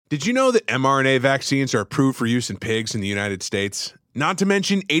Did you know that mRNA vaccines are approved for use in pigs in the United States? Not to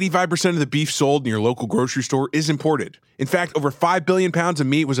mention, 85% of the beef sold in your local grocery store is imported. In fact, over 5 billion pounds of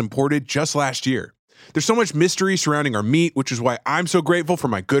meat was imported just last year. There's so much mystery surrounding our meat, which is why I'm so grateful for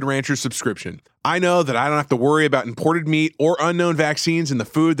my Good Ranchers subscription. I know that I don't have to worry about imported meat or unknown vaccines in the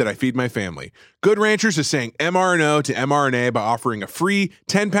food that I feed my family. Good Ranchers is saying mRNO to mRNA by offering a free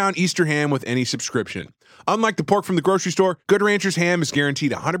 10-pound Easter ham with any subscription. Unlike the pork from the grocery store, Good Ranchers ham is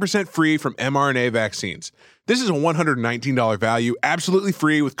guaranteed 100% free from mRNA vaccines. This is a $119 value, absolutely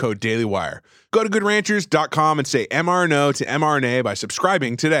free with code DailyWire. Go to goodranchers.com and say mRNO to mRNA by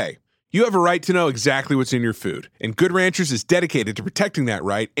subscribing today. You have a right to know exactly what's in your food, and Good Ranchers is dedicated to protecting that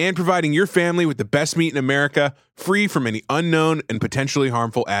right and providing your family with the best meat in America, free from any unknown and potentially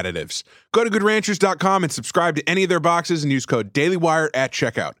harmful additives. Go to goodranchers.com and subscribe to any of their boxes and use code DailyWire at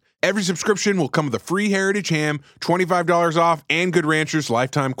checkout. Every subscription will come with a free Heritage ham, $25 off, and Good Ranchers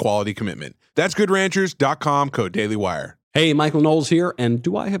lifetime quality commitment. That's goodranchers.com, code DailyWire. Hey, Michael Knowles here, and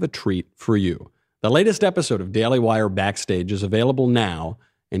do I have a treat for you? The latest episode of Daily Wire Backstage is available now,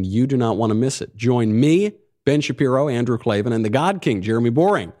 and you do not want to miss it. Join me, Ben Shapiro, Andrew Klavan, and the God King, Jeremy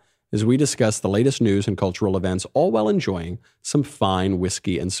Boring, as we discuss the latest news and cultural events, all while enjoying some fine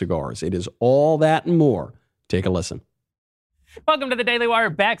whiskey and cigars. It is all that and more. Take a listen. Welcome to the Daily Wire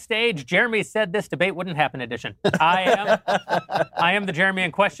Backstage. Jeremy said this debate wouldn't happen edition. I am the Jeremy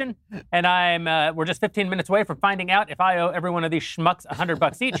in question, and we're just 15 minutes away from finding out if I owe every one of these schmucks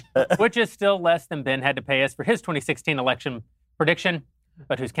 $100 each, which is still less than Ben had to pay us for his 2016 election prediction.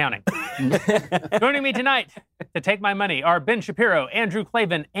 But who's counting? Joining me tonight to take my money are Ben Shapiro, Andrew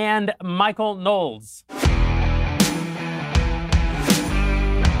Klavan, and Michael Knowles.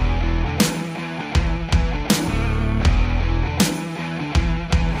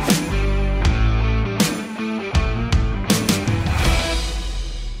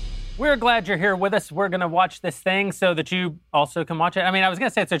 We're glad you're here with us. We're going to watch this thing so that you also can watch it. I mean, I was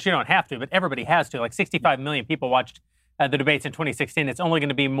going to say it so that you don't have to, but everybody has to. Like 65 million people watched the debates in 2016. It's only going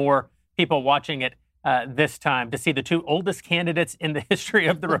to be more people watching it this time to see the two oldest candidates in the history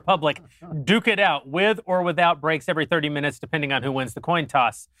of the Republic duke it out with or without breaks every 30 minutes, depending on who wins the coin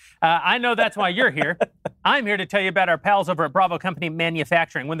toss. I know that's why you're here. I'm here to tell you about our pals over at Bravo Company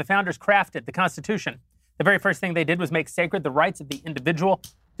Manufacturing. When the founders crafted the Constitution, the very first thing they did was make sacred the rights of the individual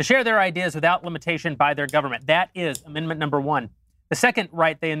to share their ideas without limitation by their government. That is Amendment number 1. The second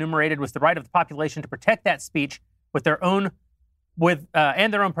right they enumerated was the right of the population to protect that speech with their own,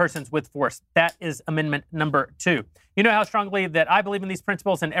 and their own persons with force. That is Amendment number 2. You know how strongly that I believe in these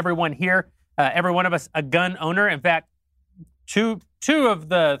principles, and everyone here, every one of us, a gun owner. In fact, two of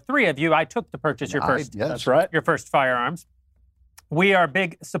the three of you, I took to purchase your first. Yes. That's right. Your first firearms. We are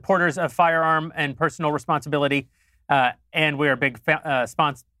big supporters of firearm and personal responsibility, and we are big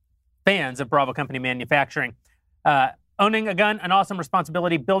fans of Bravo Company Manufacturing. Owning a gun, an awesome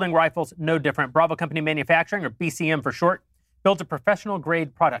responsibility. Building rifles, no different. Bravo Company Manufacturing, or BCM for short, built a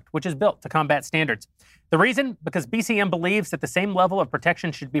professional-grade product, which is built to combat standards. The reason? Because BCM believes that the same level of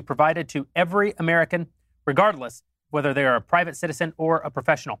protection should be provided to every American, regardless whether they are a private citizen or a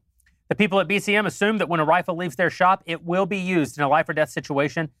professional. The people at BCM assume that when a rifle leaves their shop, it will be used in a life-or-death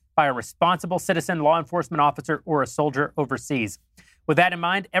situation by a responsible citizen, law enforcement officer, or a soldier overseas. With that in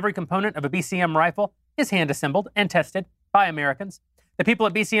mind, every component of a BCM rifle is hand-assembled and tested by Americans. The people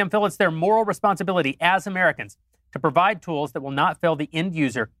at BCM feel it's their moral responsibility as Americans to provide tools that will not fail the end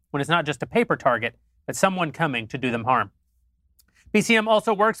user when it's not just a paper target, but someone coming to do them harm. BCM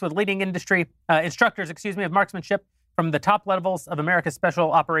also works with leading industry instructors of marksmanship from the top levels of America's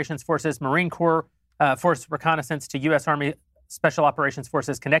Special Operations Forces, Marine Corps Force Reconnaissance to U.S. Army Special Operations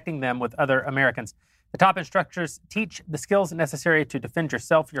Forces, connecting them with other Americans. The top instructors teach the skills necessary to defend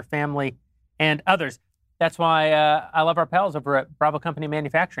yourself, your family, and others. That's why I love our pals over at Bravo Company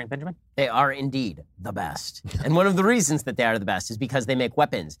Manufacturing. Benjamin? They are indeed the best. And one of the reasons that they are the best is because they make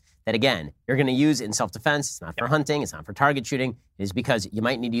weapons that, again, you're going to use in self-defense. It's not for hunting. It's not for target shooting. It is because you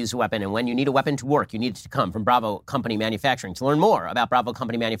might need to use a weapon. And when you need a weapon to work, you need it to come from Bravo Company Manufacturing. To learn more about Bravo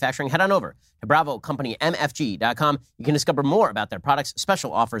Company Manufacturing, head on over to BravoCompanyMFG.com. You can discover more about their products,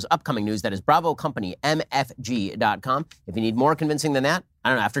 special offers, upcoming news. That is BravoCompanyMFG.com. If you need more convincing than that, I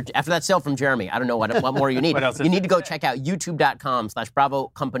don't know, after that sale from Jeremy, I don't know what more you need. You need to go check out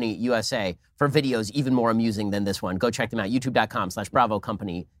YouTube.com/BravoCompanyUSA for videos even more amusing than this one. Go check them out,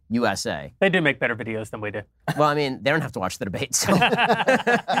 YouTube.com/BravoCompanyUSA. They do make better videos than we do. Well, I mean, they don't have to watch the debates. So.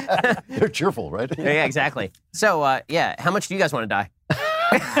 They're cheerful, right? Yeah, exactly. So, how much do you guys want to die?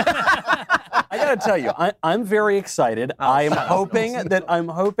 I got to tell you, I'm very excited. I'm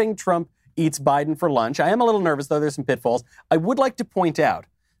hoping Trump eats Biden for lunch. I am a little nervous, though. There's some pitfalls. I would like to point out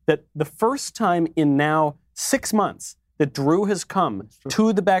that the first time in now 6 months that Drew has come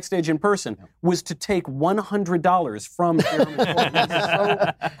to the Backstage in person was to take $100 from Jeremy Corbyn. This is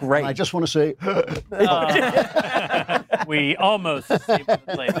so great. I just want to say, We almost saved it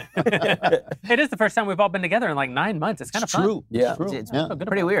later. It is the first time we've all been together in like 9 months. It's kind of fun. true. Yeah. It's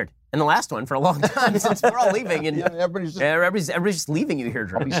pretty weird. And the last one for a long time since we're all leaving. And everybody's just, everybody's just leaving you here,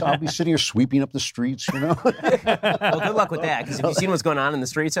 Drew. I'll be sitting here sweeping up the streets, you know? Well, good luck with that, because have you seen what's going on in the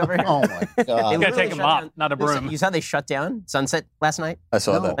streets over here? Oh, my You God. gotta literally take a shut mop, down- not a broom. You saw they shut down Sunset last night? I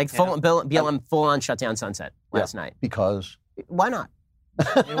saw No. that. Like BLM full-on shut down Sunset last night. Because Why not?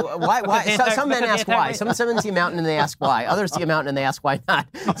 Why? Some men ask why. Some men see a mountain and they ask why. Others see a mountain and they ask why not.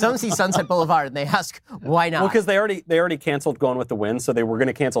 Some see Sunset Boulevard and they ask why not. Well, because they already canceled Gone with the Wind, so they were going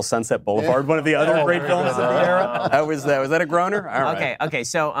to cancel Sunset Boulevard, one of the other great films of the era. Was that a groaner? All right. Okay.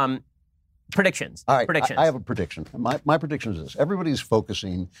 So, predictions. All right, Predictions. I have a prediction. My prediction is this. Everybody's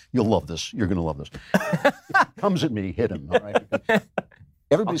focusing. You'll love this. You're going to love this. Comes at me, hit him. All right?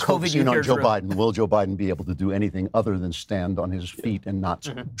 Everybody's I'll COVID focusing you on here, Joe Drew. Biden. Will Joe Biden be able to do anything other than stand on his feet and not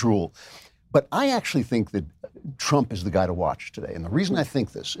drool? But I actually think that Trump is the guy to watch today. And the reason I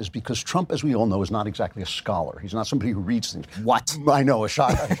think this is because Trump, as we all know, is not exactly a scholar. He's not somebody who reads things. What? I know, a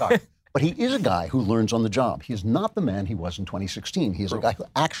shock. But he is a guy who learns on the job. He is not the man he was in 2016. He is a guy who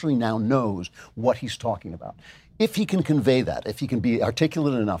actually now knows what he's talking about. If he can convey that, if he can be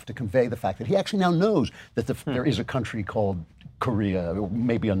articulate enough to convey the fact that he actually now knows that there is a country called Korea,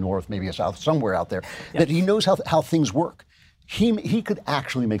 maybe a north, maybe a south, somewhere out there, that he knows how things work. He could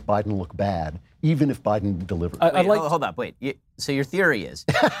actually make Biden look bad, even if Biden delivers. Hold up, wait. So your theory is,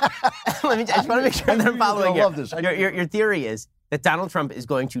 I just want to make sure that I'm following I love this. Your theory is that Donald Trump is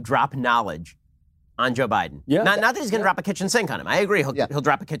going to drop knowledge on Joe Biden. Yeah. Not that he's going to drop a kitchen sink on him. I agree. He'll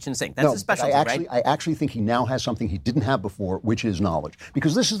drop a kitchen sink. That's No, a specialty, but right? I actually think he now has something he didn't have before, which is knowledge.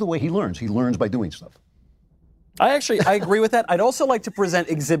 Because this is the way he learns. He learns by doing stuff. I agree with that. I'd also like to present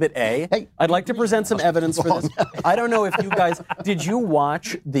Exhibit A. Hey. I'd like to present some evidence for this. I don't know if you guys, did you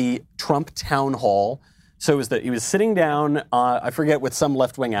watch the Trump town hall? So he was sitting down, I forget, with some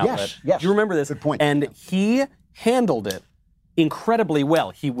left-wing outlet. Yes. Do you remember this? Good point. And he handled it incredibly well.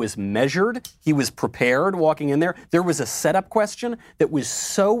 He was measured. He was prepared walking in there. There was a setup question that was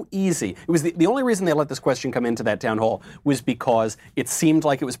so easy. It was the only reason they let this question come into that town hall was because it seemed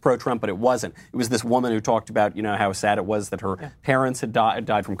like it was pro-Trump, but it wasn't. It was this woman who talked about, how sad it was that her parents had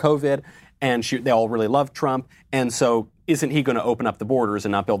died from COVID, and they all really loved Trump. And so isn't he going to open up the borders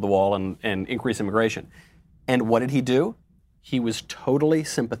and not build the wall and increase immigration? And what did he do? He was totally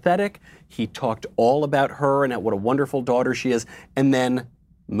sympathetic. He talked all about her and what a wonderful daughter she is, and then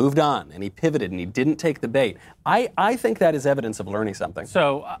moved on, and he pivoted, and he didn't take the bait. I think that is evidence of learning something.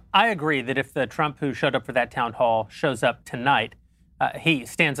 So I agree that if the Trump who showed up for that town hall shows up tonight, he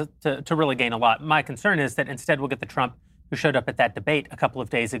stands to really gain a lot. My concern is that instead we'll get the Trump who showed up at that debate a couple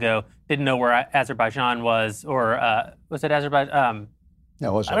of days ago, didn't know where Azerbaijan was, or was it Azerbaijan? Yeah,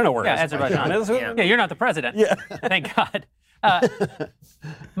 it was. I don't know where Azerbaijan is. Yeah, you're not the president. Yeah. Thank God.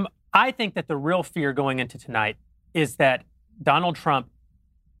 I think that the real fear going into tonight is that Donald Trump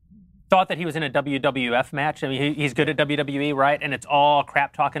thought that he was in a WWF match. I mean, he's good at WWE, right? And it's all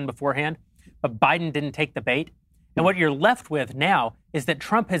crap talking beforehand. But Biden didn't take the bait. And what you're left with now is that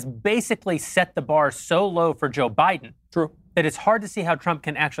Trump has basically set the bar so low for Joe Biden that it's hard to see how Trump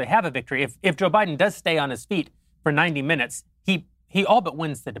can actually have a victory. If Joe Biden does stay on his feet for 90 minutes, he all but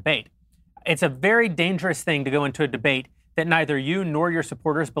wins the debate. It's a very dangerous thing to go into a debate that neither you nor your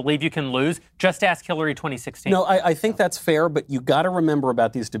supporters believe you can lose. Just ask Hillary 2016. No, I think that's fair, but you got to remember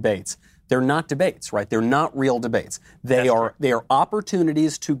about these debates. They're not debates, right? They're not real debates. They are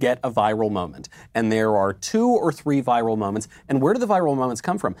opportunities to get a viral moment. And there are 2 or 3 viral moments. And where do the viral moments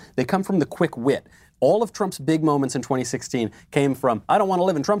come from? They come from the quick wit. All of Trump's big moments in 2016 came from, I don't want to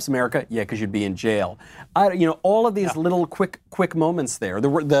live in Trump's America. Yeah, because you'd be in jail. All of these little quick moments there.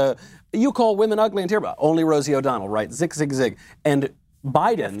 You call women ugly and terrible. Only Rosie O'Donnell, right? Zig, zig, zig. And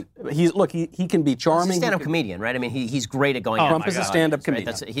Biden, he can be charming. He's a stand-up comedian, right? I mean, he's great at going. Trump is a stand-up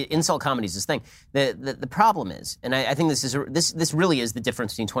comedian. Insult comedy is his thing. The problem is, and I think this really is the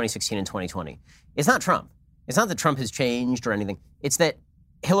difference between 2016 and 2020. It's not Trump. It's not that Trump has changed or anything. It's that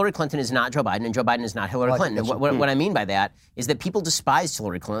Hillary Clinton is not Joe Biden, and Joe Biden is not Hillary Clinton. And what I mean by that is that people despised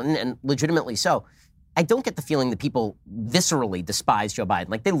Hillary Clinton, and legitimately so. I don't get the feeling that people viscerally despise Joe Biden.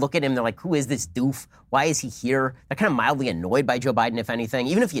 Like, they look at him, they're like, who is this doof? Why is he here? They're kind of mildly annoyed by Joe Biden, if anything.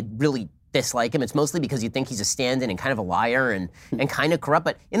 Even if you really dislike him, it's mostly because you think he's a stand-in and kind of a liar and kind of corrupt.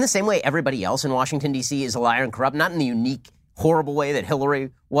 But in the same way everybody else in Washington, D.C. is a liar and corrupt, not in the unique horrible way that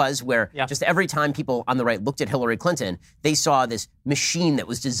Hillary was, where just every time people on the right looked at Hillary Clinton, they saw this machine that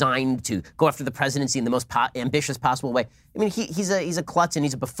was designed to go after the presidency in the most ambitious possible way. I mean, he's a klutz and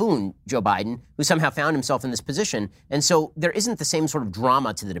he's a buffoon, Joe Biden, who somehow found himself in this position. And so there isn't the same sort of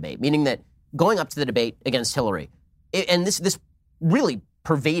drama to the debate, meaning that going up to the debate against Hillary, and this really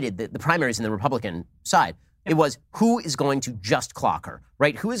pervaded the primaries in the Republican side. It was who is going to just clock her,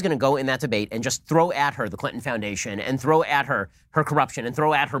 right? Who is going to go in that debate and just throw at her the Clinton Foundation and throw at her corruption and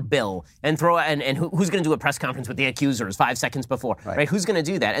throw at her bill and who's going to do a press conference with the accusers 5 seconds before, right? Who's going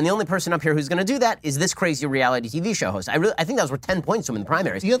to do that? And the only person up here who's going to do that is this crazy reality TV show host. I think that was worth 10 points to him in the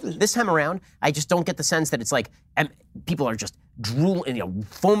primaries. This time around, I just don't get the sense that it's like people are just drooling,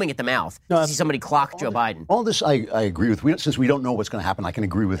 foaming at the mouth to see somebody clock Joe Biden. All this I agree with. Since we don't know what's going to happen, I can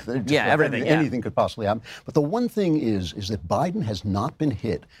agree with it. Everything. Anything could possibly happen. But the one thing is that Biden has not been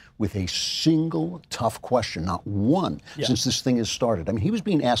hit with a single tough question, not one, since this thing has started. I mean, he was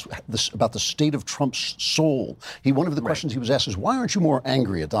being asked about the state of Trump's soul. One of the questions he was asked is, why aren't you more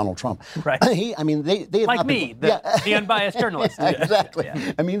angry at Donald Trump? Right. They have like not me, been, the unbiased journalist. Exactly.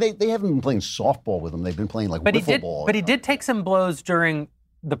 Yeah. I mean, they haven't been playing softball with him. They've been playing like wiffle ball. But he did take some blows during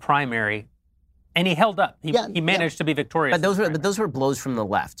the primary, and he held up. He managed to be victorious. But those were blows from the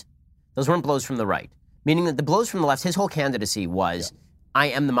left. Those weren't blows from the right. Meaning that the blows from the left, his whole candidacy was, I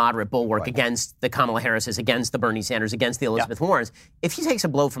am the moderate bulwark against the Kamala Harrises, against the Bernie Sanders, against the Elizabeth Warrens. If he takes a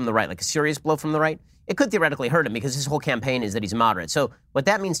blow from the right, like a serious blow from the right, it could theoretically hurt him because his whole campaign is that he's moderate. So what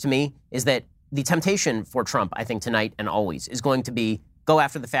that means to me is that the temptation for Trump, I think, tonight and always, is going to be go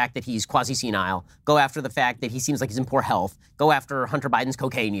after the fact that he's quasi-senile, go after the fact that he seems like he's in poor health, go after Hunter Biden's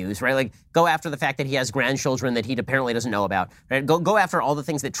cocaine use, right? Like, go after the fact that he has grandchildren that he apparently doesn't know about, right? Go after all the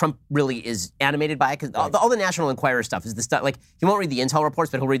things that Trump really is animated by, because all the National Enquirer stuff is the stuff, like, he won't read the intel reports,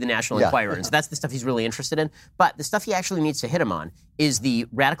 but he'll read the National Enquirer, and so that's the stuff he's really interested in. But the stuff he actually needs to hit him on is the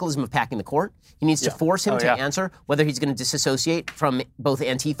radicalism of packing the court. He needs to force him to answer whether he's going to disassociate from both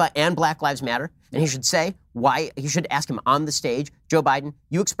Antifa and Black Lives Matter, and he should say why. He should ask him on the stage, Joe Biden,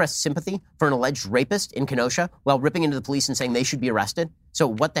 you expressed sympathy for an alleged rapist in Kenosha while ripping into the police and saying they should be arrested. So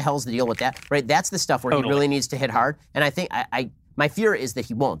what the hell's the deal with that? Right? That's the stuff where he really needs to hit hard. And I think my fear is that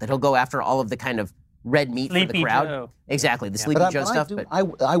he won't, that he'll go after all of the kind of red meat for the crowd. Joe. Exactly, the Sleepy Joe stuff.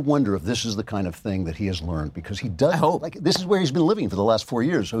 I wonder if this is the kind of thing that he has learned, because he does. I hope. Like, this is where he's been living for the last 4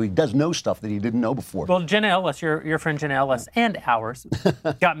 years, so he does know stuff that he didn't know before. Well, Jenna Ellis, your friend Jenna Ellis, and ours,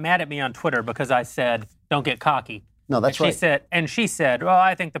 got mad at me on Twitter because I said, don't get cocky. No, that's right. She said, well,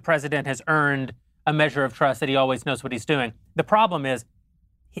 I think the president has earned a measure of trust that he always knows what he's doing. The problem is,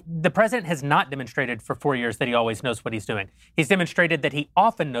 the president has not demonstrated for 4 years that he always knows what he's doing. He's demonstrated that he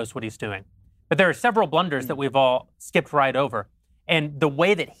often knows what he's doing. But there are several blunders that we've all skipped right over. And the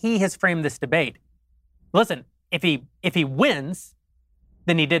way that he has framed this debate, listen, if he wins,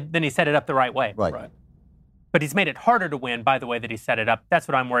 then he set it up the right way. Right. But he's made it harder to win by the way that he set it up. That's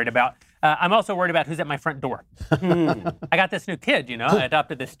what I'm worried about. I'm also worried about who's at my front door. I got this new kid, I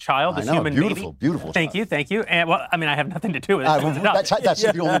adopted this child, this human baby. Beautiful. Thank you. And well, I mean, I have nothing to do with it. That's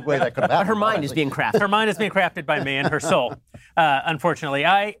the only way that could happen. But her mind is being crafted. Her mind is being crafted by me and her soul. Unfortunately,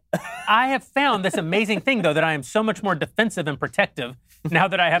 I have found this amazing thing, though, that I am so much more defensive and protective now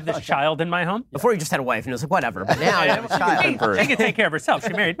that I have this child in my home. Before you just had a wife, and it was like, whatever. But now you have a child. She can take care of herself.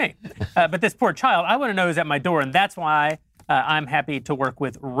 She married me. But this poor child, I want to know who's at my door, and that's why I'm happy to work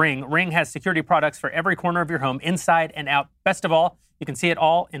with Ring. Ring has security products for every corner of your home, inside and out. Best of all, you can see it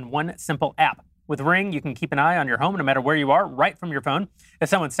all in one simple app. With Ring, you can keep an eye on your home no matter where you are, right from your phone. If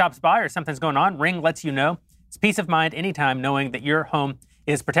someone stops by or something's going on, Ring lets you know. It's peace of mind anytime knowing that your home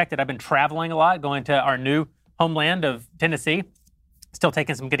is protected. I've been traveling a lot, going to our new homeland of Tennessee. Still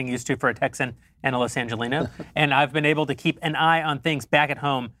taking some getting used to for a Texan and a Los Angelino. And I've been able to keep an eye on things back at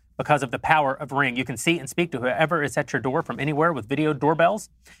home because of the power of Ring. You can see and speak to whoever is at your door from anywhere with video doorbells.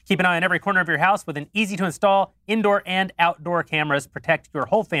 Keep an eye on every corner of your house with an easy-to-install indoor and outdoor cameras. Protect your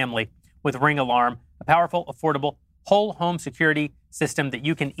whole family with Ring Alarm, a powerful, affordable, whole home security system that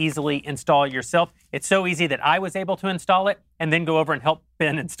you can easily install yourself. It's so easy that I was able to install it and then go over and help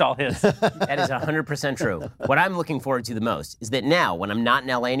Ben install his. That is 100% true. What I'm looking forward to the most is that now, when I'm not in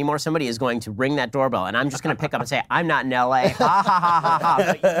LA anymore, somebody is going to ring that doorbell, and I'm just going to pick up and say, I'm not in LA, ha, ha, ha, ha,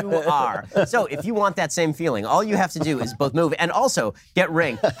 ha, but you are. So if you want that same feeling, all you have to do is both move and also get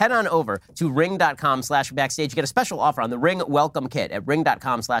Ring. Head on over to ring.com/backstage. You get a special offer on the Ring Welcome Kit at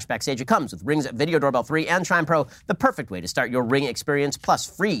ring.com/backstage. It comes with Ring's Video Doorbell 3 and Chime Pro, the perfect way to start your Ring experience, plus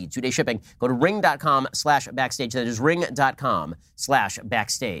free 2-day shipping. Go to ring.com/backstage. That is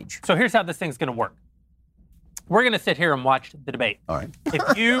ring.com/backstage. So here's how this thing's going to work. We're going to sit here and watch the debate. All right.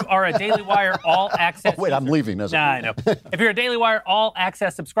 If you are a Daily Wire All Access... Oh, wait, I'm leaving. Nah, I know. If you're a Daily Wire All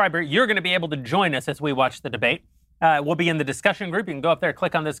Access subscriber, you're going to be able to join us as we watch the debate. We'll be in the discussion group. You can go up there,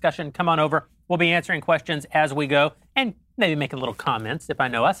 click on the discussion, come on over. We'll be answering questions as we go and maybe making little comments if I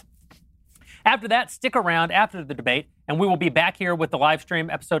know us. After that, stick around after the debate, and we will be back here with the live stream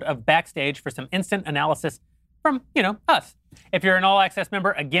episode of Backstage for some instant analysis from, us. If you're an All Access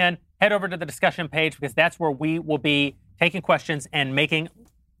member, again, head over to the discussion page because that's where we will be taking questions and making,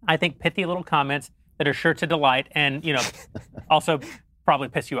 I think, pithy little comments that are sure to delight and, also probably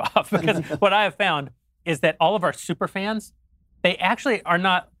piss you off. Because what I have found is that all of our super fans, they actually are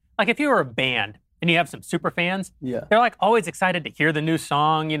not, like if you were a band and you have some super fans, they're like always excited to hear the new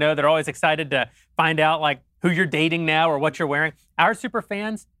song, they're always excited to find out like who you're dating now or what you're wearing. Our super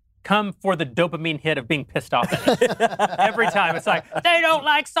fans come for the dopamine hit of being pissed off at us. Every time. It's like, they don't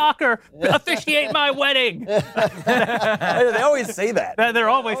like soccer. Officiate my wedding. They always say that. They're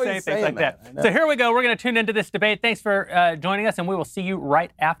always saying things like that. So here we go. We're going to tune into this debate. Thanks for joining us, and we will see you right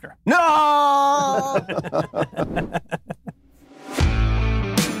after. No!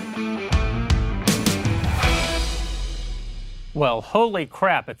 Well, holy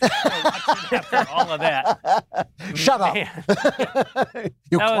crap. If you're watching after all of that. Shut up.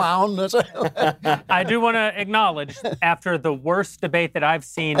 You clown. I do want to acknowledge, after the worst debate that I've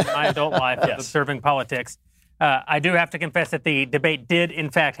seen in my adult life of observing politics, I do have to confess that the debate did,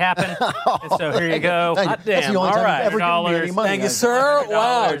 in fact, happen. And so here you go. Hot damn. All right. $100. Thank you, sir.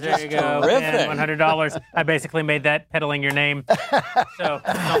 Wow. There you go. Terrific. And $100. I basically made that peddling your name. So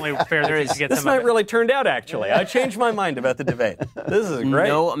it's only fair that you get This some of night it. really turned out, actually. I changed my mind about the debate. This is great.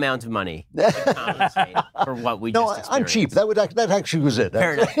 No amount of money would compensate for what we just experienced. I'm cheap. That actually was it.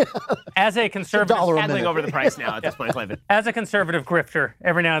 Fair enough. As a conservative, $1 a Handling minute. over the price now at this point, Clavin. as a conservative grifter,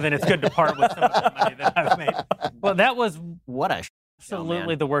 every now and then it's good to part with some of the money that I've made. Well, that was What a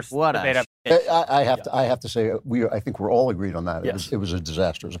absolutely the worst What debate a I've I have to say, I think we're all agreed on that. Yes. It was a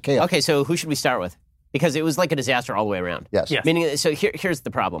disaster. It was a chaos. Okay, so who should we start with? Because it was like a disaster all the way around. Yes. Yes. Meaning, so here's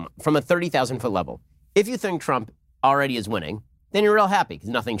the problem. From a 30,000-foot level, if you think Trump already is winning, then you're real happy because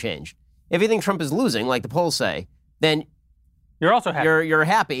nothing changed. If you think Trump is losing, like the polls say, then You're also happy. you're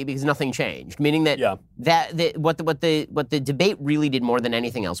happy because nothing changed. Meaning that what the debate really did more than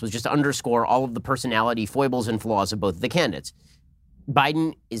anything else was just underscore all of the personality foibles and flaws of both of the candidates.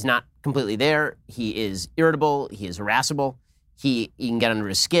 Biden is not completely there. He is irritable. He is irascible. He can get under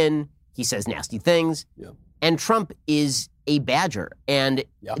his skin. He says nasty things. Yeah. And Trump is a badger. And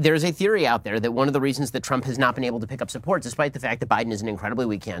there's a theory out there that one of the reasons that Trump has not been able to pick up support, despite the fact that Biden is an incredibly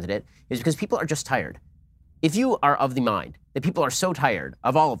weak candidate, is because people are just tired. If you are of the mind that people are so tired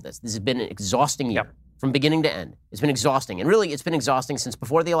of all of this has been an exhausting year from beginning to end. It's been exhausting. And really, it's been exhausting since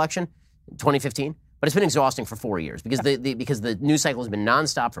before the election, 2015, but it's been exhausting for 4 years because because the news cycle has been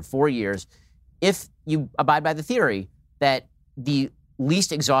nonstop for 4 years. If you abide by the theory that the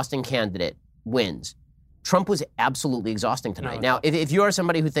least exhausting candidate wins, Trump was absolutely exhausting tonight. Now, if you are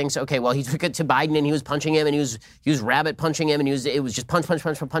somebody who thinks, okay, well, he took it to Biden and he was punching him and he was rabbit punching him and it was just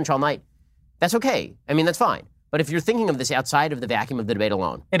punch all night, that's okay. I mean, that's fine. But if you're thinking of this outside of the vacuum of the debate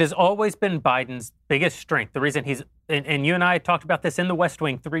alone. It has always been Biden's biggest strength. The reason and you and I talked about this in the West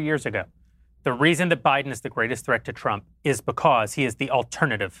Wing 3 years ago. The reason that Biden is the greatest threat to Trump is because he is the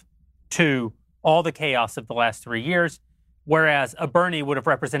alternative to all the chaos of the last 3 years, whereas a Bernie would have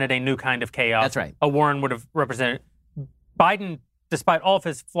represented a new kind of chaos. That's right. A Warren would have represented. Biden, despite all of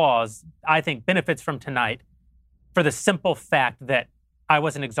his flaws, I think benefits from tonight for the simple fact that I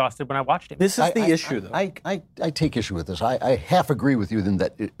wasn't exhausted when I watched him. This is the issue, though. I take issue with this. I half agree with you in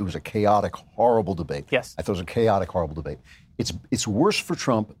that it was a chaotic, horrible debate. Yes. I thought it was a chaotic, horrible debate. It's worse for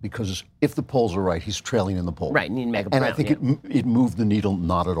Trump because if the polls are right, he's trailing in the polls. Right, need mega and I think it moved the needle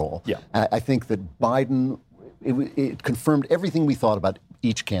not at all. Yeah. I think that Biden, it confirmed everything we thought about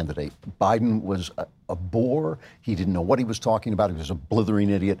each candidate. Biden was a bore. He didn't know what he was talking about. He was a blithering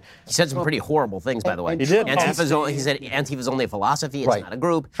idiot. He said some pretty horrible things, by the way. He did. He said Antifa's only a philosophy. It's not a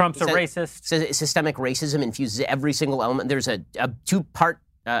group. Trump's a racist. Systemic racism infuses every single element. There's a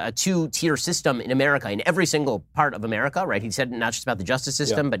two-tier system in America, in every single part of America, right? He said not just about the justice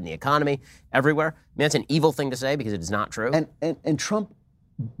system, but in the economy, everywhere. I mean, that's an evil thing to say because it is not true. And Trump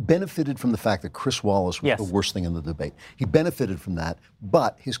benefited from the fact that Chris Wallace was the worst thing in the debate. He benefited from that,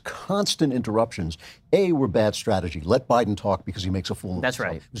 but his constant interruptions, were bad strategy. Let Biden talk because he makes a fool of himself. That's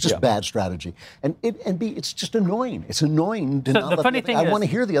right. It was just bad strategy. And B, it's just annoying. It's annoying to So not the let funny thing I is, want to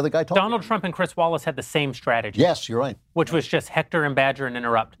hear the other guy talk. Donald Trump and Chris Wallace had the same strategy. Yes, you're right. Which was just hector and badger and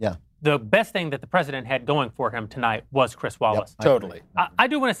interrupt. Yeah. the best thing that the president had going for him tonight was Chris Wallace. Yep, totally. I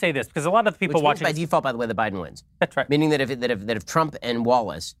do want to say this because a lot of the people watching by default, by the way, that Biden wins. That's right. Meaning that if Trump and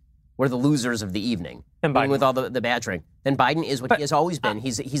Wallace were the losers of the evening, with all the badgering, then Biden is what he has always been.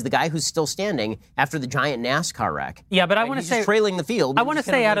 He's the guy who's still standing after the giant NASCAR wreck. Yeah, but I want to say just trailing the field. I want to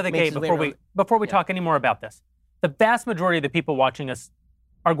say out of the gate before we talk any more about this. The vast majority of the people watching us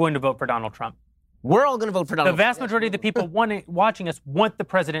are going to vote for Donald Trump. We're all going to vote for Donald Trump. The vast majority of the people watching us want the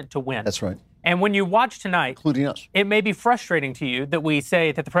president to win. That's right. And when you watch tonight, including us, it may be frustrating to you that we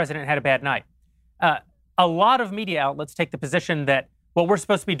say that the president had a bad night. A lot of media outlets take the position that what we're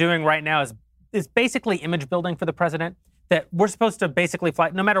supposed to be doing right now is basically image building for the president, that we're supposed to basically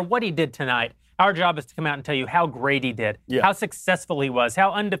fly, no matter what he did tonight, our job is to come out and tell you how great he did, how successful he was,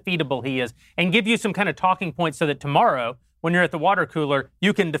 how undefeatable he is, and give you some kind of talking points so that tomorrow, when you're at the water cooler,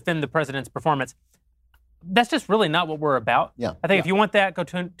 you can defend the president's performance. That's just really not what we're about. Yeah. I think if you want that, go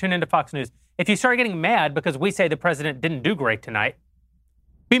tune into Fox News. If you start getting mad because we say the president didn't do great tonight,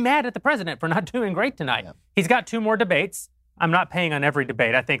 be mad at the president for not doing great tonight. Yeah. He's got 2 more debates. I'm not paying on every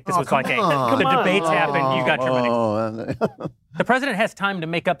debate. I think this was like the debates happen, you got your money. The president has time to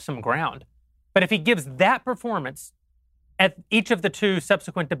make up some ground. But if he gives that performance at each of the 2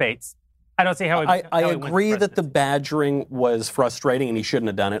 subsequent debates, I don't see how I agree that the badgering was frustrating and he shouldn't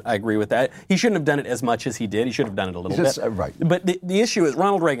have done it. I agree with that. He shouldn't have done it as much as he did. He should have done it a little bit. Right. But the issue is,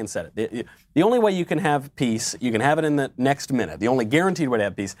 Ronald Reagan said it, the only way you can have peace, you can have it in the next minute. The only guaranteed way to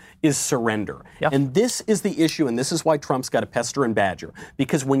have peace is surrender. Yep. And this is the issue, and this is why Trump's got to pester and badger.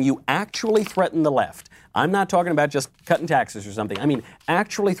 Because when you actually threaten the left, I'm not talking about just cutting taxes or something. I mean,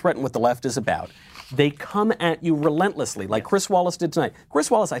 actually threaten what the left is about. They come at you relentlessly, like Chris Wallace did tonight.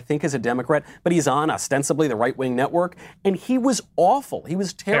 Chris Wallace, I think, is a Democrat, but he's on ostensibly the right-wing network, and he was awful. He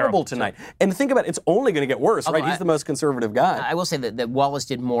was terrible tonight. And think about it, it's only going to get worse, right? He's the most conservative guy. I will say that Wallace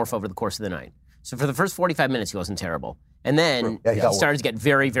did morph over the course of the night. So for the first 45 minutes, he wasn't terrible. And then he started to get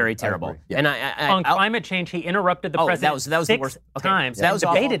very, very terrible. Yeah. And on climate change, he interrupted the president that was the worst. Times. That was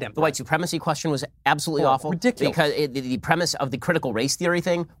debated awful. him. The white supremacy question was absolutely awful. Ridiculous. Because the premise of the critical race theory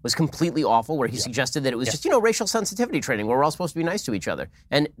thing was completely awful, where he suggested that it was just, racial sensitivity training, where we're all supposed to be nice to each other.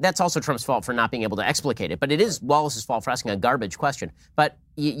 And that's also Trump's fault for not being able to explicate it. But it is Wallace's fault for asking a garbage question. But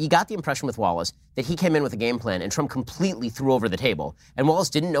you got the impression with Wallace that he came in with a game plan and Trump completely threw over the table. And Wallace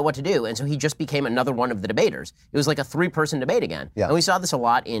didn't know what to do, and so he just became another one of the debaters. It was like a 3-person debate again. Yeah. And we saw this a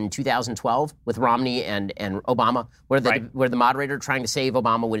lot in 2012 with Romney and Obama, where the moderator trying to save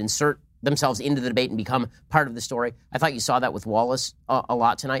Obama would insert themselves into the debate and become part of the story. I thought you saw that with Wallace a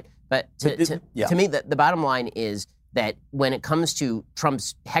lot tonight. But to me, the bottom line is that when it comes to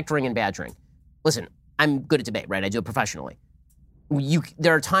Trump's hectoring and badgering, listen, I'm good at debate, right? I do it professionally.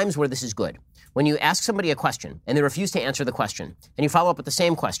 There are times where this is good. When you ask somebody a question and they refuse to answer the question, and you follow up with the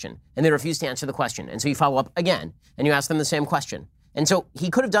same question and they refuse to answer the question, and so you follow up again and you ask them the same question. And so he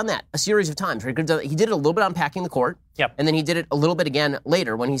could have done that a series of times. He did it a little bit on packing the court, and then he did it a little bit again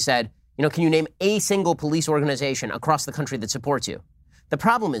later when he said, can you name a single police organization across the country that supports you? The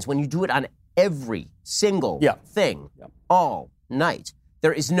problem is when you do it on every single thing all night,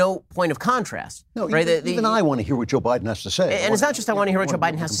 there is no point of contrast. No, right? Even I want to hear what Joe Biden has to say. And it's not just I want to hear what Joe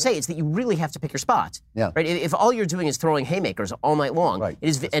Biden has to say. It's that you really have to pick your spots. Yeah. Right? If all you're doing is throwing haymakers all night long, it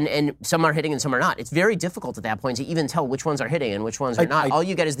is, and some are hitting and some are not, it's very difficult at that point to even tell which ones are hitting and which ones are not. All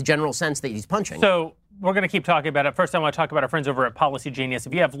you get is the general sense that he's punching. So we're going to keep talking about it. First, I want to talk about our friends over at Policy Genius.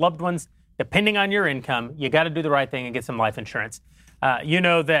 If you have loved ones, depending on your income, you got to do the right thing and get some life insurance. You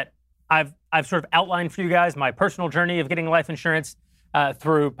know that I've sort of outlined for you guys my personal journey of getting life insurance.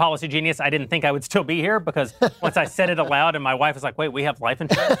 Through Policy Genius. I didn't think I would still be here because once I said it aloud and my wife was like, wait, we have life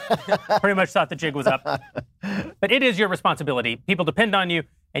insurance? Pretty much thought the jig was up. But it is your responsibility. People depend on you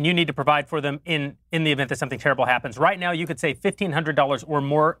and you need to provide for them in the event that something terrible happens. Right now, you could save $1,500 or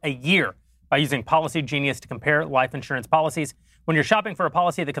more a year by using Policy Genius to compare life insurance policies. When you're shopping for a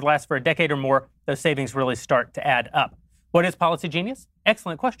policy that could last for a decade or more, those savings really start to add up. What is Policy Genius?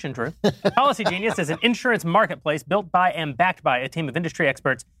 Excellent question, Drew. Policy Genius is an insurance marketplace built by and backed by a team of industry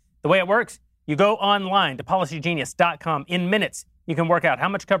experts. The way it works, you go online to policygenius.com. In minutes, you can work out how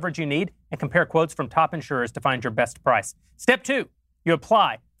much coverage you need and compare quotes from top insurers to find your best price. Step 2, you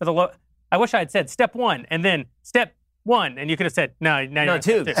apply for the I wish I had said step 1 and then step 1, and you could have said, no,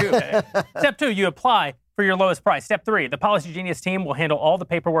 2. Step 2, you apply for your lowest price. Step 3, the Policy Genius team will handle all the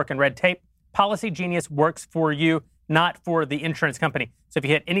paperwork and red tape. Policy Genius works for you, not for the insurance company. So if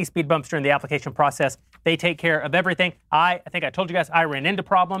you hit any speed bumps during the application process, they take care of everything. I think I told you guys I ran into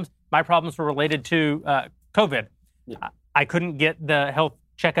problems. My problems were related to COVID. Yeah. I couldn't get the health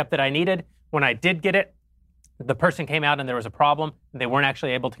checkup that I needed. When I did get it, the person came out and there was a problem, and they weren't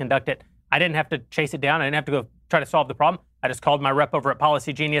actually able to conduct it, I didn't have to chase it down. I didn't have to go try to solve the problem. I just called my rep over at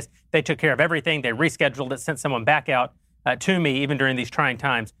Policy Genius. They took care of everything. They rescheduled it, sent someone back out to me, even during these trying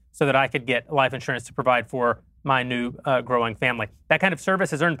times, so that I could get life insurance to provide for my new growing family. That kind of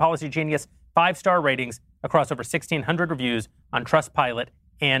service has earned Policy Genius 5-star ratings across over 1,600 reviews on Trustpilot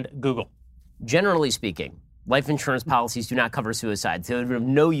and Google. Generally speaking, life insurance policies do not cover suicide, so they're of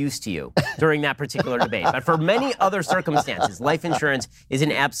no use to you during that particular debate. But for many other circumstances, life insurance is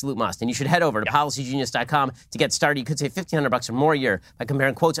an absolute must. And you should head over to PolicyGenius.com to get started. You could save $1,500 or more a year by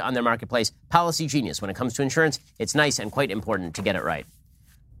comparing quotes on their marketplace. Policy Genius. When it comes to insurance, it's nice and quite important to get it right.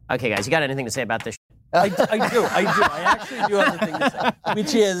 Okay, guys, you got anything to say about this? I do. I actually do have a thing to say,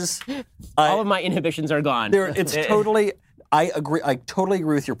 which is all of my inhibitions are gone. It's totally. I agree. I totally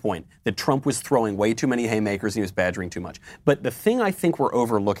agree with your point that Trump was throwing way too many haymakers and he was badgering too much. But the thing I think we're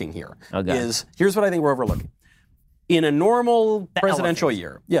overlooking here is here's what I think we're overlooking. In a normal presidential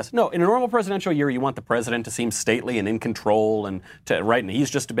year, in a normal presidential year, you want the president to seem stately and in control and he's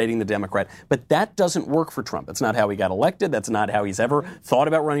just debating the Democrat. But that doesn't work for Trump. That's not how he got elected. That's not how he's ever thought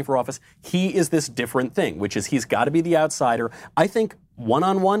about running for office. He is this different thing, which is he's got to be the outsider. I think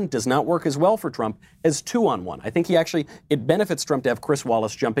one-on-one does not work as well for Trump as two-on-one. I think it benefits Trump to have Chris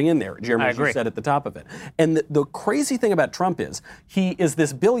Wallace jumping in there, Jeremy, as you said at the top of it. And the crazy thing about Trump is he is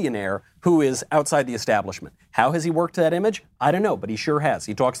this billionaire who is outside the establishment. How has he worked to that image? I don't know, but he sure has.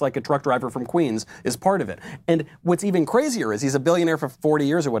 He talks like a truck driver from Queens is part of it. And what's even crazier is he's a billionaire for 40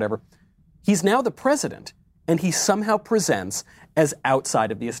 years or whatever. He's now the president, and he somehow presents as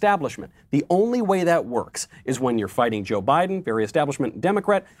outside of the establishment. The only way that works is when you're fighting Joe Biden, very establishment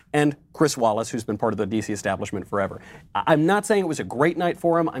Democrat, and Chris Wallace, who's been part of the D.C. establishment forever. I'm not saying it was a great night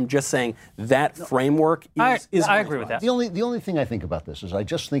for him. I'm just saying that framework is I agree with that. The only thing I think about this is I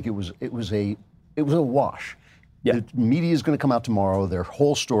just think it was a wash. Yeah. The media is going to come out tomorrow. Their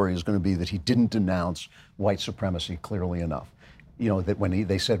whole story is going to be that he didn't denounce white supremacy clearly enough. You know, that when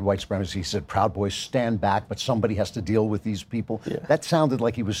they said white supremacy, he said, Proud Boys, stand back, but somebody has to deal with these people. Yeah. That sounded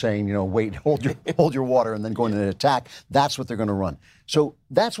like he was saying, wait, hold your water, and then going into an attack. That's what they're going to run. So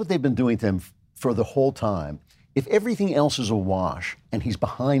that's what they've been doing to him for the whole time. If everything else is a wash and he's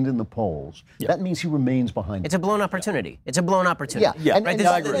behind in the polls, that means he remains behind. It's a blown opportunity. It's a blown opportunity. Yeah. And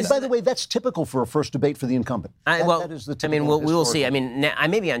by the way, that's typical for a first debate for the incumbent. That is the typical we will see. I mean, I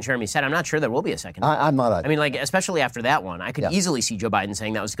may be on Jeremy's side. I'm not sure there will be a second. I'm not either. I mean, especially after that one, I could easily see Joe Biden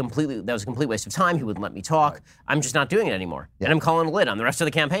saying that was a complete waste of time. He wouldn't let me talk. Right. I'm just not doing it anymore. Yeah. And I'm calling a lid on the rest of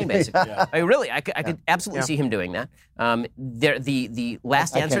the campaign, basically. I could absolutely see him doing that. The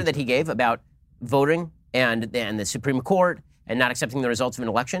last answer that he gave about voting and the Supreme Court and not accepting the results of an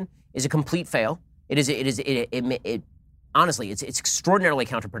election is a complete fail. Honestly, it's extraordinarily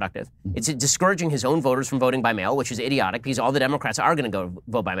counterproductive. Mm-hmm. It's discouraging his own voters from voting by mail, which is idiotic because all the Democrats are going to go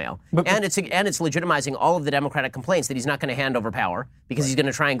vote by mail. And it's legitimizing all of the Democratic complaints that he's not going to hand over power because he's going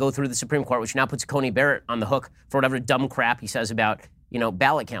to try and go through the Supreme Court, which now puts Coney Barrett on the hook for whatever dumb crap he says about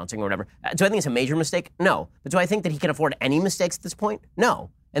ballot counting or whatever. Do I think it's a major mistake? No. But do I think that he can afford any mistakes at this point?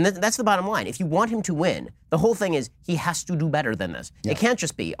 No. And that's the bottom line. If you want him to win, the whole thing is he has to do better than this. Yeah. It can't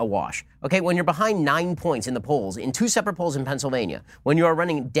just be a wash. Okay, when you're behind 9 points in the polls, in 2 separate polls in Pennsylvania, when you are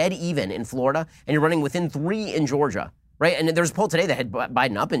running dead even in Florida, and you're running within 3 in Georgia, right? And there's a poll today that had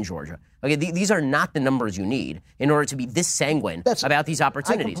Biden up in Georgia. Okay, these are not the numbers you need in order to be this sanguine about these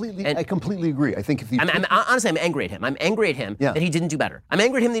opportunities. I completely agree. I think if you... Honestly, I'm angry at him. I'm angry at him that he didn't do better. I'm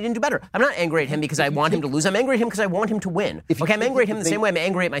angry at him that he didn't do better. I'm not angry at him because I want him to lose. I'm angry at him because I want him to win. I'm angry at him the same way I'm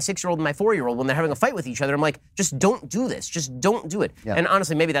angry at my 6-year-old and my 4-year-old when they're having a fight with each other. I'm like, just don't do this. Just don't do it. Yeah. And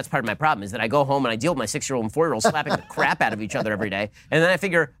honestly, maybe that's part of my problem is that I go home and I deal with my 6-year-old and 4-year-old slapping the crap out of each other every day. And then I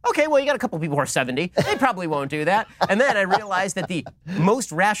figure, okay, well, you got a couple people who are 70. They probably won't do that. And then I realize that the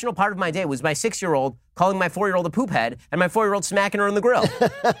most rational part of my day was my 6-year-old calling my 4-year-old a poop head and my 4-year-old smacking her in the grill.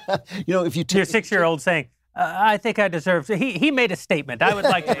 If you your 6-year-old saying, I think I deserve... He made a statement. I would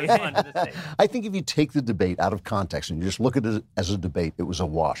like to respond to this statement. I think if you take the debate out of context and you just look at it as a debate, it was a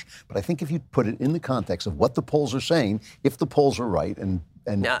wash. But I think if you put it in the context of what the polls are saying, if the polls are right and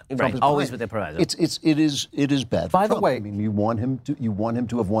right, always with the proviso. It is bad. By the way, I mean, you want him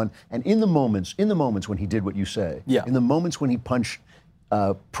to have won. And in the moments when he did what you say, in the moments when he punched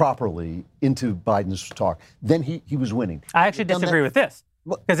properly into Biden's talk, then he was winning. I actually disagree with this.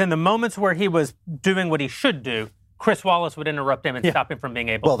 Because in the moments where he was doing what he should do, Chris Wallace would interrupt him and stop him from being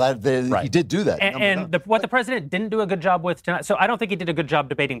able to. He did do that. What the president didn't do a good job with tonight, so I don't think he did a good job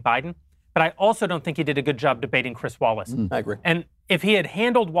debating Biden, but I also don't think he did a good job debating Chris Wallace. I agree. And if he had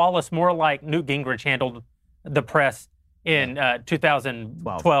handled Wallace more like Newt Gingrich handled the press in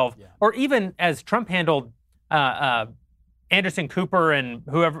 2012, or even as Trump handled Anderson Cooper and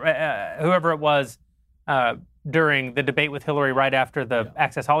whoever it was during the debate with Hillary right after the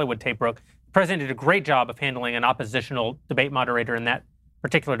Access Hollywood tape broke. The president did a great job of handling an oppositional debate moderator in that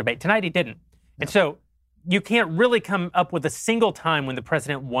particular debate. Tonight he didn't. And so you can't really come up with a single time when the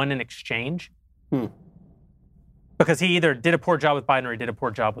president won an exchange. Because he either did a poor job with Biden or he did a poor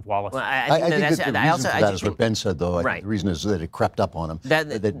job with Wallace. Well, I think the reason for that is what Ben said, though. The reason is that it crept up on him.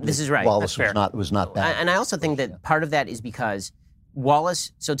 This is right. Wallace was not bad. And I also think that part of that is because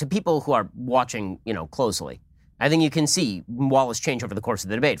Wallace, so to people who are watching, closely, I think you can see Wallace change over the course of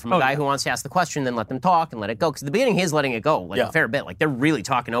the debate from a guy who wants to ask the question, then let them talk and let it go. Because at the beginning, he is letting it go a fair bit. Like, they're really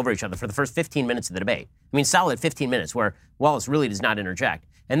talking over each other for the first 15 minutes of the debate. I mean, solid 15 minutes where Wallace really does not interject.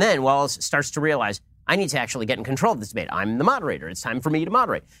 And then Wallace starts to realize, I need to actually get in control of this debate. I'm the moderator. It's time for me to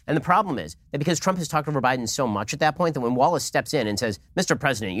moderate. And the problem is that because Trump has talked over Biden so much at that point, that when Wallace steps in and says, Mr.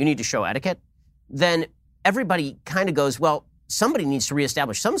 President, you need to show etiquette, then everybody kind of goes, well, somebody needs to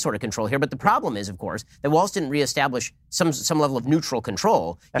reestablish some sort of control here. But the problem is, of course, that Wallace didn't reestablish some level of neutral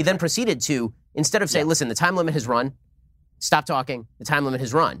control. He then proceeded to, instead of saying, listen, the time limit has run, stop talking, the time limit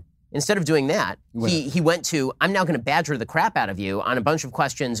has run. Instead of doing that, he went to, I'm now going to badger the crap out of you on a bunch of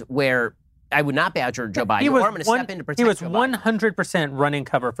questions where I would not badger Joe Biden, or I'm going to step in to protect Joe Biden. He was 100% running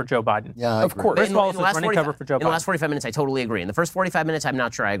cover for Joe Biden. Yeah, of course. Chris Wallace was running cover for Joe Biden. In the last 45 minutes, I totally agree. In the first 45 minutes, I'm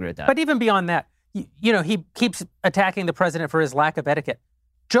not sure I agree with that. But even beyond that, he keeps attacking the president for his lack of etiquette.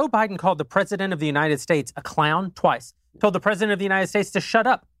 Joe Biden called the president of the United States a clown twice. Told the president of the United States to shut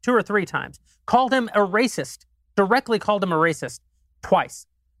up 2 or 3 times. Called him a racist. Directly called him a racist twice.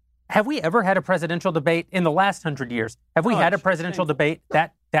 Have we ever had a presidential debate in the last 100 years? Have we had a presidential debate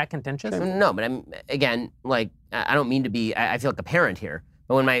that contentious? No, but I don't mean to be, I feel like a parent here,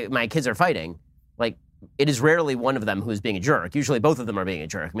 but when my kids are fighting, it is rarely one of them who's being a jerk. Usually both of them are being a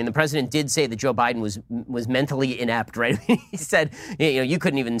jerk. I mean, the president did say that Joe Biden was mentally inept, right? He said, you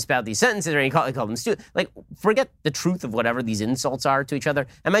couldn't even spout these sentences, or he called them stupid. Forget the truth of whatever these insults are to each other.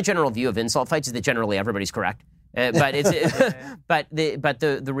 And my general view of insult fights is that generally everybody's correct. But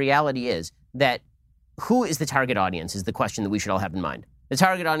the reality is that who is the target audience is the question that we should all have in mind. The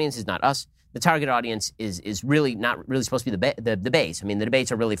target audience is not us. The target audience is really not really supposed to be the base. I mean, the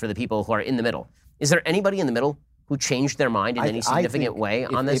debates are really for the people who are in the middle. Is there anybody in the middle who changed their mind in any significant way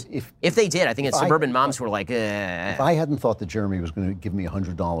on this? If they did, I think it's suburban moms who were like, If I hadn't thought that Jeremy was going to give me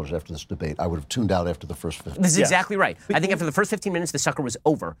 $100 after this debate, I would have tuned out after the first 15 minutes. This is exactly right. I think after the first 15 minutes, the sucker was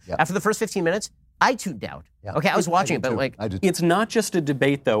over. Yeah. After the first 15 minutes, I tuned out. Yeah. Okay, I was watching it, but it's not just a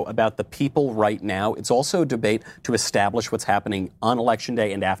debate, though, about the people right now. It's also a debate to establish what's happening on Election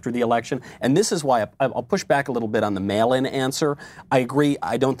Day and after the election. And this is why I'll push back a little bit on the mail-in answer. I agree.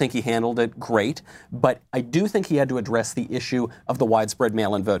 I don't think he handled it great, but I do think he had to address the issue of the widespread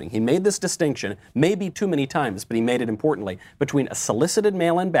mail-in voting. He made this distinction, maybe too many times, but he made it importantly, between a solicited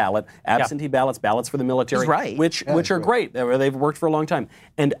mail-in ballot, absentee ballots, ballots for the military, which are great. They've worked for a long time,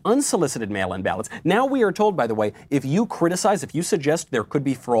 and unsolicited mail-in ballots. Now we are told, by the way, if you suggest there could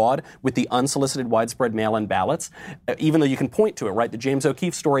be fraud with the unsolicited widespread mail-in ballots, even though you can point to it, right? The James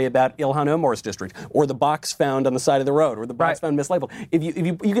O'Keefe story about Ilhan Omar's district, or the box found on the side of the road, or the box found mislabeled. If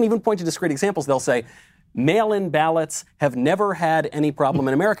you can even point to discrete examples, they'll say, mail-in ballots have never had any problem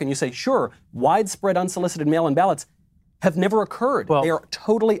in America. And you say, sure, widespread unsolicited mail-in ballots have never occurred. Well, they are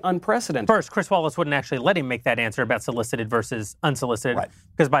totally unprecedented. First, Chris Wallace wouldn't actually let him make that answer about solicited versus unsolicited,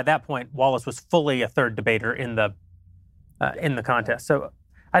 because by that point, Wallace was fully a third debater in the contest. So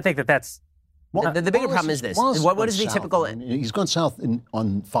I think that's... the bigger problem is this. What is the typical... He's gone south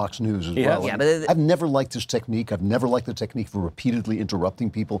on Fox News as well. Yeah, but I've never liked his technique. I've never liked the technique for repeatedly interrupting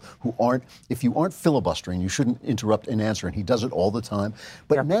people who aren't... If you aren't filibustering, you shouldn't interrupt an answer, and he does it all the time.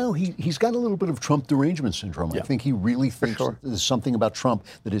 But now he's got a little bit of Trump derangement syndrome. I think he really thinks there's something about Trump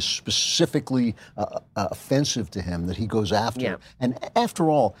that is specifically offensive to him that he goes after. Yeah. And after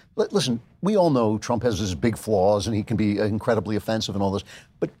all, listen, we all know Trump has his big flaws, and he can be incredibly offensive and all this.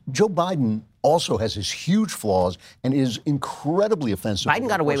 But Joe Biden also has his huge flaws and is incredibly offensive. Biden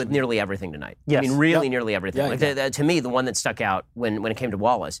got away with nearly everything tonight. Yes. I mean, really nearly everything. To me, the one that stuck out when it came to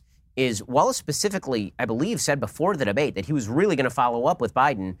Wallace is Wallace specifically, I believe, said before the debate that he was really going to follow up with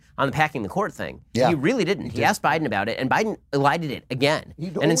Biden on the packing the court thing. Yeah. He really didn't. He asked Biden about it, and Biden elided it again.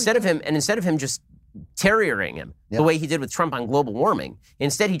 And instead of him just terriering him the way he did with Trump on global warming.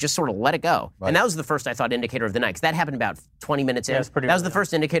 Instead, he just sort of let it go. Right. And that was the first, I thought, indicator of the night, because that happened about 20 minutes in. That was the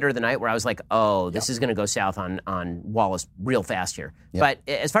first indicator of the night where I was like, oh, this is going to go south on Wallace real fast here. But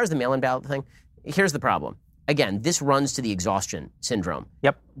as far as the mail-in ballot thing, here's the problem. Again, this runs to the exhaustion syndrome.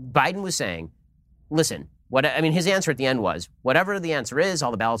 Biden was saying, listen, his answer at the end was, whatever the answer is,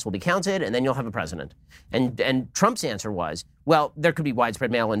 all the ballots will be counted, and then you'll have a president. And Trump's answer was, well, there could be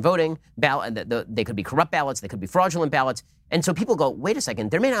widespread mail-in voting, they could be corrupt ballots, they could be fraudulent ballots. And so people go, wait a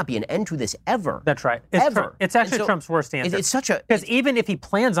second, there may not be an end to this ever. That's right. Ever. It's actually Trump's worst answer. It's such a... Because even if he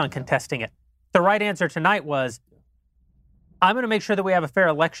plans on contesting it, the right answer tonight was, I'm going to make sure that we have a fair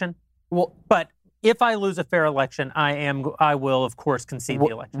election. Well, but if I lose a fair election, I will, of course, concede the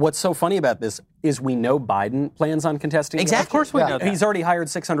election. What's so funny about this is we know Biden plans on contesting. Exactly. Of course we know that. He's already hired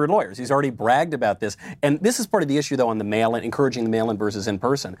 600 lawyers. He's already bragged about this. And this is part of the issue, though, on the mail-in, encouraging the mail-in versus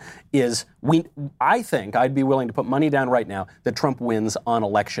in-person, is I think I'd be willing to put money down right now that Trump wins on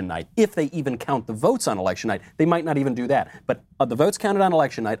election night. If they even count the votes on election night, they might not even do that. But the votes counted on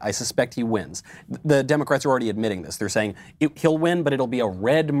election night, I suspect he wins. The Democrats are already admitting this. They're saying he'll win, but it'll be a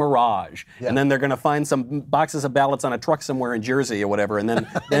red mirage. Yeah. And then they're going to find some boxes of ballots on a truck somewhere in Jersey or whatever, and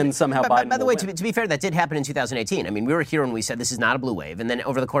then somehow Biden By the way, win. to be fair, that did happen in 2018. I mean, we were here when we said this is not a blue wave, and then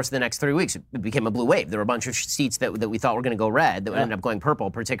over the course of the next 3 weeks, it became a blue wave. There were a bunch of seats that we thought were going to go red that ended up going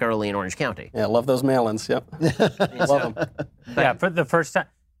purple, particularly in Orange County. Yeah, love those mail-ins, yep. Love them. Yeah, for the first time,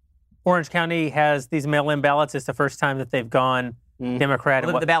 Orange County has these mail-in ballots. It's the first time that they've gone Democrat.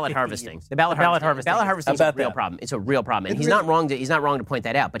 Well, the ballot harvesting. The ballot harvesting is a real problem. It's a real problem. And he's not wrong to point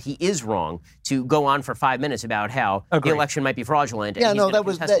that out, but he is wrong to go on for 5 minutes about how the election might be fraudulent. Yeah, no, you're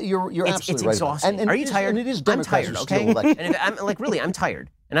absolutely right. It's exhausting. Are you tired? And it is I'm tired, okay? And I'm tired.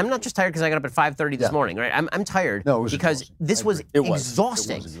 And I'm not just tired because I got up at 5:30 this morning, right? I'm tired because this was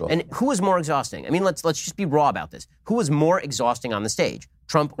exhausting. And who was more exhausting? I mean, let's just be raw about this. Who was more exhausting on the stage,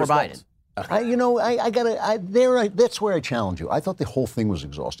 Trump or Biden? That's where I challenge you. I thought the whole thing was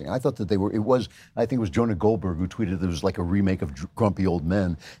exhausting. I thought that I think it was Jonah Goldberg who tweeted that it was like a remake of Grumpy Old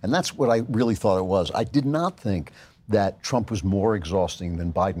Men. And that's what I really thought it was. I did not think that Trump was more exhausting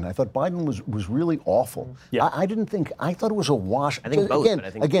than Biden. I thought Biden was really awful. Yeah. I thought it was a wash. I think both.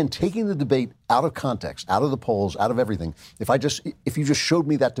 Again, taking the debate out of context, out of the polls, out of everything. If you just showed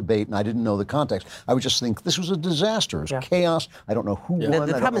me that debate and I didn't know the context, I would just think this was a disaster. It was chaos. I don't know who won.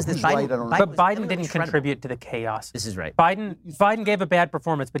 The problem is that Biden didn't contribute to the chaos. This is right. Biden gave a bad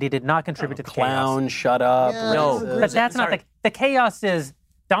performance, but he did not contribute to the chaos. Clown, shut up. Yeah, no. But that's not the chaos is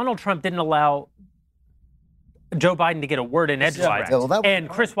Donald Trump didn't allow Joe Biden to get a word in edgewise. And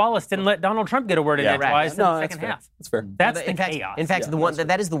Chris Wallace didn't let Donald Trump get a word in edgewise in the second half. That's fair. That's the chaos. In fact,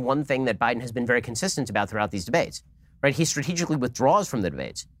 that is the one thing that Biden has been very consistent about throughout these debates. Right? He strategically withdraws from the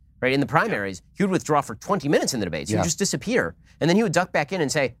debates. Right? In the primaries, he would withdraw for 20 minutes in the debates. He would just disappear. And then he would duck back in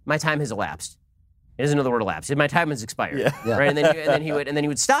and say, my time has elapsed. He doesn't know the word elapsed. My time has expired. Right? And then he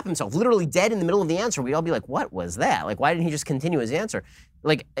would stop himself, literally dead in the middle of the answer. We'd all be like, what was that? Like, why didn't he just continue his answer?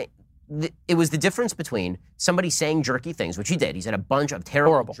 Like, it was the difference between somebody saying jerky things, which he did. He said a bunch of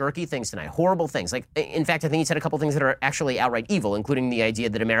terrible, jerky things tonight, horrible things. Like, in fact, I think he said a couple things that are actually outright evil, including the idea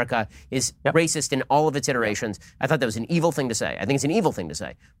that America is racist in all of its iterations. I thought that was an evil thing to say. I think it's an evil thing to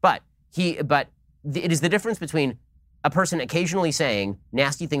say. But it is the difference between a person occasionally saying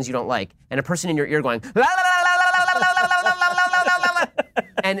nasty things you don't like and a person in your ear going, la, la, la, la, la, la, la, la, la, la.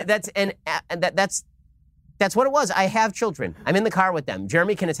 And that's what it was. I have children. I'm in the car with them.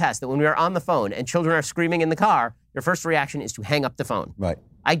 Jeremy can attest that when we are on the phone and children are screaming in the car, your first reaction is to hang up the phone. Right.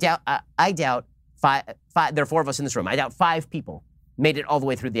 I doubt five. There are 4 of us in this room. I doubt 5 people made it all the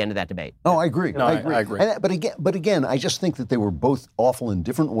way through the end of that debate. Oh, I agree. No, I agree. But again, I just think that they were both awful in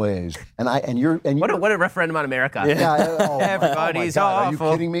different ways. What a referendum on America. Yeah. Everybody's awful.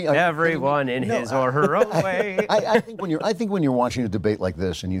 Are you kidding me? Everyone in his or her own way. I think when you're watching a debate like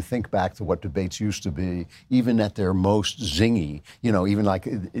this and you think back to what debates used to be, even at their most zingy, even like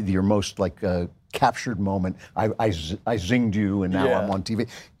your most captured moment, I zinged you and now I'm on TV.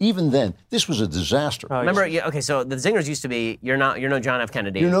 Even then, this was a disaster. Remember, so the zingers used to be, you're no John F.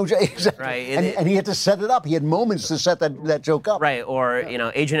 Kennedy. Exactly. Right. And he had to set it up. He had moments to set that joke up. Right, or,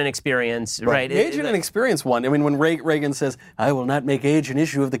 Age and Inexperience. Right. Age and Inexperience one. I mean, when Reagan says, I will not make age an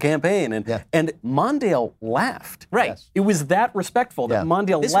issue of the campaign, and Mondale laughed. Right. Yes. It was that respectful that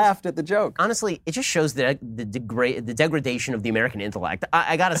Mondale laughed at the joke. Honestly, it just shows the degradation of the American intellect.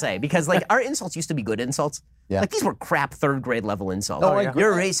 I gotta say, because our insults used to be good insults. Yeah. Like, these were crap 3rd grade level insults.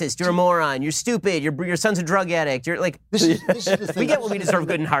 You're racist, you're a moron, you're stupid, your son's a drug addict, you're like, this is the thing. We get what we deserve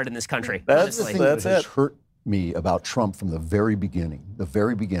good and hard in this country. That's the thing that has hurt me about Trump from the very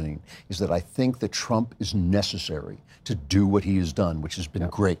beginning, is that I think that Trump is necessary to do what he has done, which has been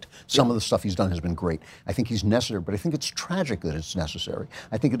great. Some of the stuff he's done has been great. I think he's necessary, but I think it's tragic that it's necessary.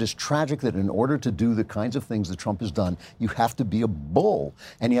 I think it is tragic that in order to do the kinds of things that Trump has done, you have to be a bull,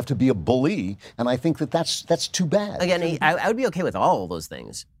 and you have to be a bully, and I think that's too bad. Again, I would be okay with all of those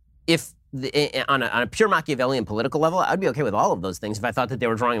things if on a pure Machiavellian political level, I'd be okay with all of those things if I thought that they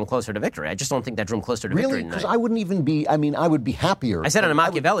were drawing him closer to victory. I just don't think that drew him closer to victory. Really? Because I wouldn't even be, I would be happier. I said on a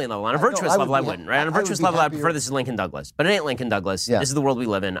Machiavellian level. On a virtuous level, I wouldn't, right? On a virtuous level, I'd prefer this is Lincoln Douglas. But it ain't Lincoln Douglas. Yeah. This is the world we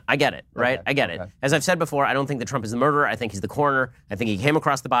live in. I get it, right? Okay. I get it. As I've said before, I don't think that Trump is the murderer. I think he's the coroner. I think he came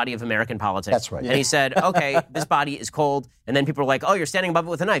across the body of American politics. That's right. And he said, okay, this body is cold. And then people are like, oh, you're standing above it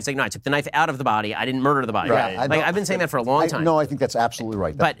with a knife. It's like, no, I took the knife out of the body. I didn't murder the body. Right. I've been saying that for a long time. No, I think that's absolutely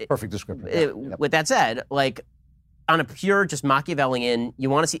right. That's perfect description. With that said, on a pure, just Machiavellian, you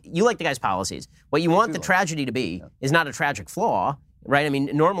want to see, you like the guy's policies. What you want the tragedy to be is not a tragic flaw, right? I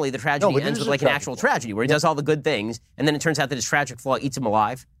mean, normally the tragedy ends with an actual tragedy where he does all the good things, and then it turns out that his tragic flaw eats him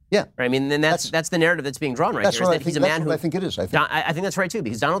alive. Yeah. Right? I mean, then that's the narrative that's being drawn right here. I think it is. I think that's right, too,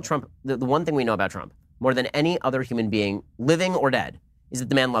 because Donald Trump, the one thing we know about Trump, more than any other human being, living or dead, is that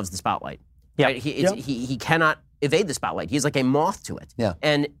the man loves the spotlight. Yeah. Right? He cannot evade the spotlight. He's like a moth to it. Yeah.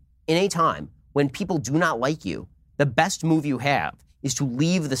 And in a time when people do not like you, the best move you have is to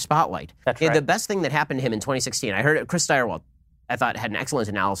leave the spotlight. That's right. The best thing that happened to him in 2016, I heard Chris Steyerwalt, I thought, had an excellent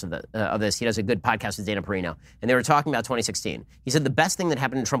analysis of this. He does a good podcast with Dana Perino, and they were talking about 2016. He said the best thing that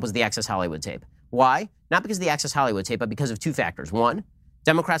happened to Trump was the Access Hollywood tape. Why? Not because of the Access Hollywood tape, but because of two factors. One,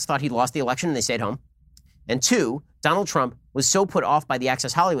 Democrats thought he'd lost the election and they stayed home. And two, Donald Trump was so put off by the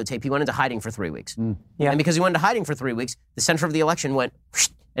Access Hollywood tape, he went into hiding for 3 weeks. Yeah. And because he went into hiding for 3 weeks, the center of the election went whoosh,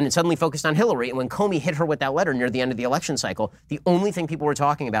 and it suddenly focused on Hillary. And when Comey hit her with that letter near the end of the election cycle, the only thing people were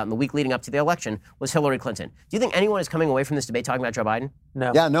talking about in the week leading up to the election was Hillary Clinton. Do you think anyone is coming away from this debate talking about Joe Biden?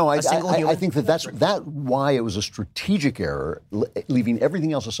 No. Yeah, no, I think that's why it was a strategic error, leaving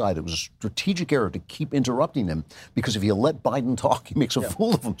everything else aside. It was a strategic error to keep interrupting him, because if you let Biden talk, he makes a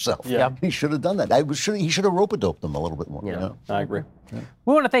fool of himself. Yeah. He should have done that. He should have rope-a-doped him a little bit more. Yeah. You know? I agree.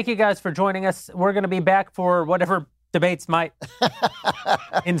 We want to thank you guys for joining us. We're going to be back for whatever debates might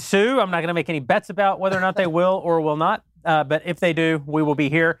ensue. I'm not going to make any bets about whether or not they will or will not. But if they do, we will be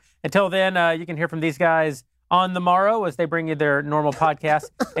here. Until then, you can hear from these guys on the morrow as they bring you their normal podcast.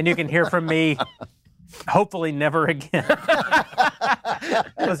 And you can hear from me, hopefully never again.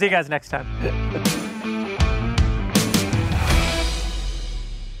 We'll see you guys next time.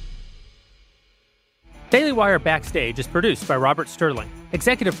 Daily Wire Backstage is produced by Robert Sterling.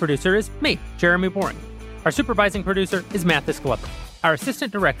 Executive producer is me, Jeremy Boring. Our supervising producer is Mathis Glover. Our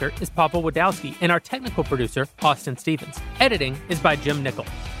assistant director is Pavel Wadowski, and our technical producer, Austin Stevens. Editing is by Jim Nickel.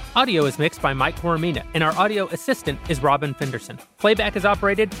 Audio is mixed by Mike Coromina, and our audio assistant is Robin Fenderson. Playback is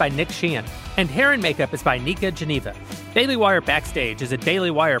operated by Nick Sheehan, and hair and makeup is by Nika Geneva. Daily Wire Backstage is a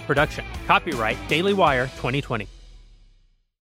Daily Wire production. Copyright Daily Wire 2020.